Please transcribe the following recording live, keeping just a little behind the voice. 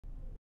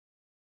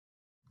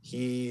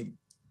He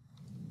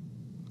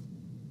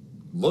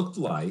looked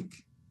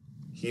like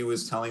he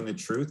was telling the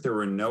truth. There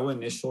were no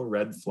initial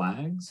red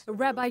flags.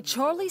 Rabbi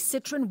Charlie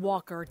Citron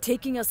Walker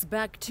taking us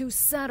back to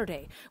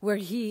Saturday, where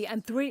he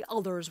and 3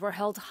 others were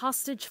held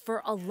hostage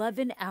for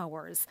 11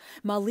 hours.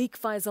 Malik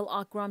Faisal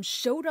Akram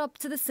showed up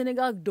to the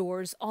synagogue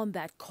doors on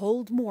that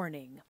cold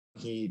morning.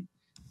 He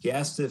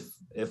asked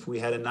if we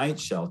had a night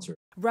shelter.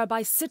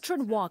 Rabbi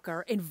Citron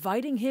Walker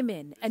inviting him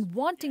in and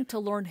wanting to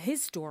learn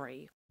his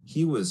story.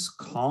 He was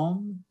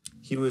calm.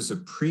 He was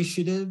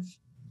appreciative.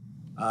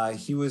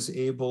 He was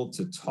able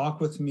to talk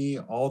with me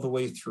all the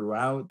way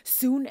throughout.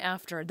 Soon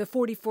after, the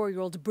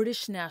 44-year-old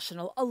British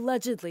national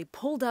allegedly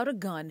pulled out a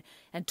gun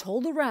and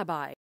told the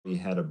rabbi he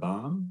had a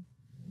bomb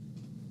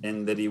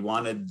and that he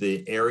wanted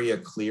the area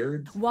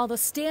cleared. While the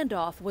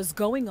standoff was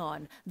going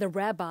on, the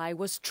rabbi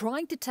was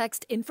trying to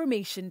text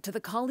information to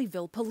the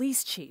Colleyville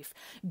police chief.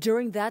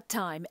 During that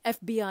time,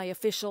 FBI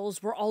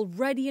officials were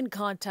already in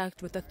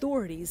contact with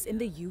authorities in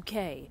the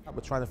UK.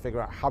 We're trying to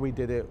figure out how he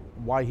did it,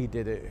 why he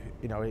did it,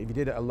 if he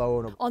did it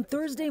alone. On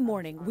Thursday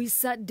morning, we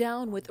sat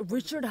down with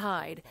Richard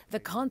Hyde, the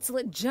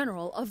Consulate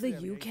General of the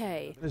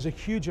UK. There's a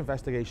huge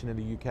investigation in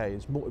the UK.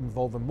 It's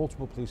involving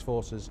multiple police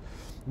forces,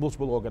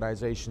 multiple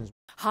organisations.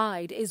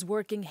 Hyde is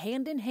working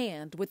hand in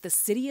hand with the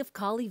City of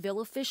Colleyville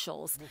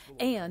officials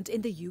and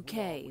in the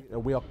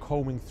UK. We are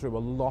combing through a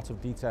lot of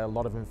detail, a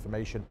lot of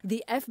information.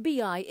 The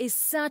FBI is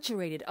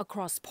saturated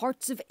across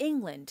parts of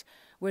England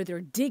where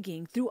they're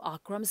digging through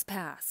Akram's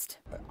past.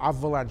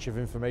 Avalanche of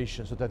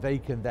information so that they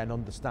can then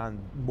understand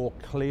more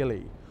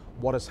clearly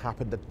what has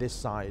happened at this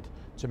side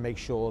to make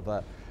sure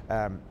that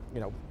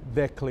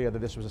they're clear that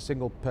this was a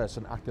single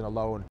person acting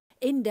alone.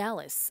 In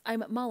Dallas,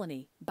 I'm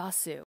Malini Basu.